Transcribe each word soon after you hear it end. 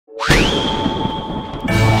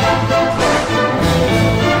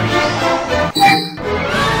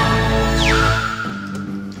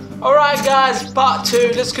guys, part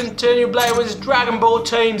 2. Let's continue playing with Dragon Ball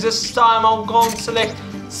teams. This time I'm going to select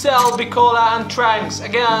Cell, Piccolo and Trunks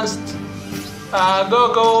against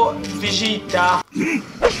Goku, Vegeta.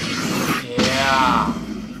 Yeah.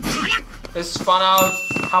 Let's find out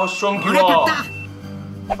how strong you are.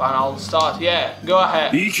 Fine, I'll start. Yeah, go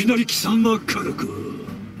ahead.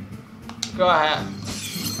 Go ahead.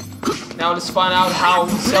 Now let's find out how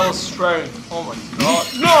Cell's strong. Oh my god.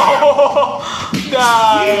 No! No!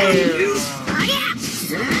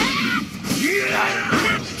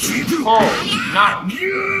 Oh, no!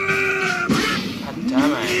 God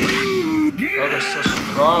damn it. Goku's so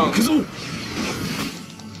strong.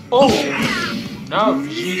 Oh! No,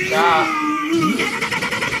 Vegeta.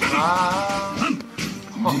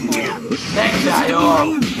 Take that, yo!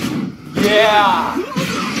 Yeah!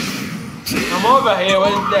 I'm over here,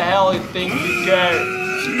 where the hell you think you go?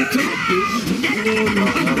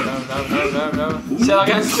 No. Cell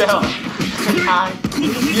against Cell.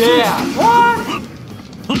 Yeah! What?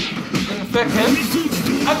 Didn't affect him?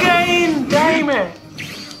 Again! Damn it!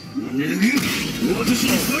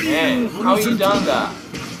 Man, how you done that?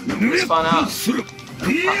 Let's find out.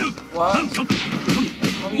 What?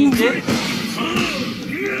 How you did?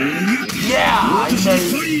 Yeah! I said.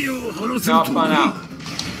 Now I'll find out.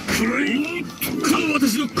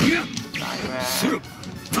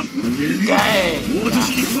 Dang!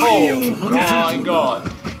 Oh my god!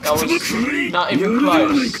 That was not even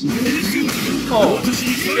close. Oh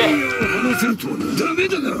shit!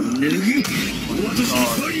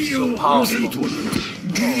 So powerful.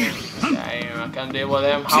 Damn, I can't deal with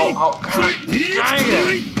them. How can I? Dang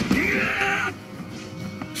it!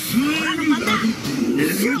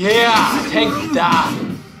 Yeah! Take that!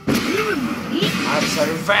 That's a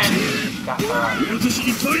revenge, Kakarot.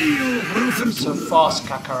 So fast,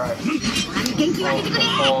 Kakarot.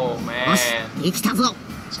 Oh man. It's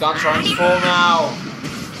gonna transform now.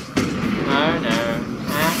 No.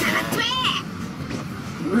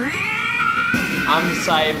 I'm in the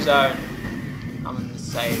safe zone.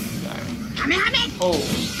 Oh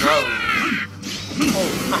no. Oh,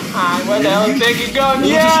 where the hell do you think you're going?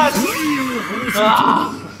 Yes!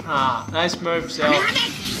 Nice move, Cell.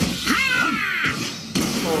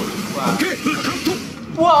 Wow.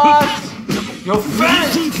 What? You're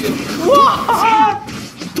finished! What?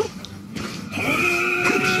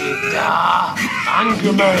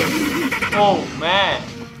 Anger mode. Oh man.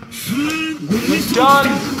 You're done!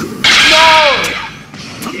 No!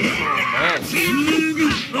 Oh man.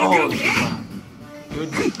 Oh,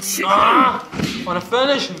 you're wanna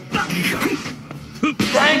finish him?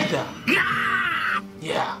 Thank them!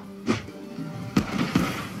 Yeah.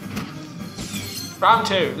 Round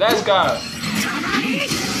 2, let's go! Oh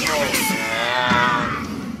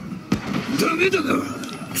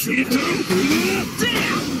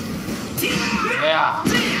man.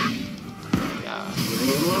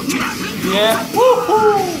 Yeah.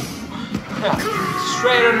 Woohoo! Yeah.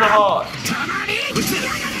 Straight in the heart.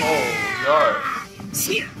 Oh, yo.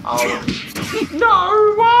 Oh. No,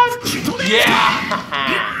 what? Yeah!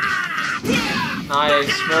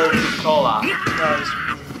 Nice, smooth collar. Nice.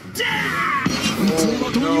 Oh,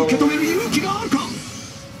 no.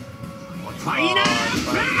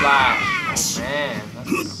 Flash. Oh man,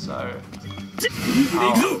 that's so...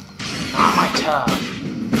 Oh, my turn.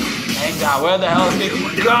 Take that, where the hell did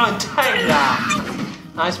you go and take that?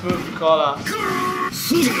 Nice move, collar.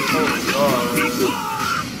 Oh god.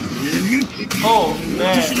 Oh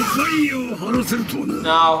man.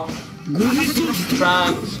 Now,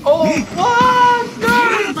 Trunks. Oh, what? No!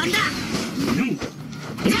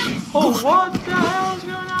 Oh, what the hell is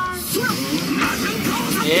going on?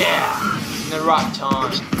 Yeah, in the right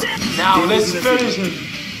time. Now let's finish him.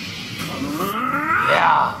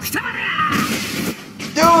 Yeah.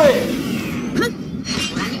 Do it!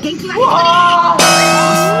 What?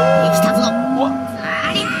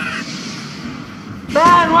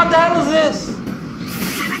 Man, what the hell is this?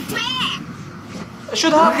 I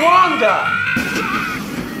should have won that.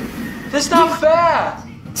 This is not fair.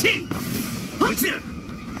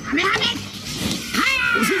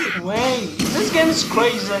 Wait, this game is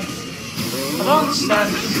crazy. I don't understand.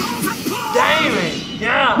 Damn it!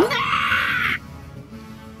 Yeah!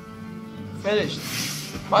 Finished.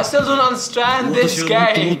 But I still don't understand this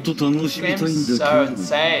game. This game is so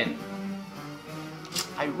insane.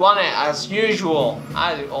 I won it as usual.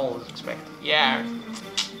 I always expect it. Yeah.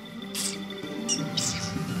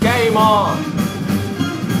 Game on!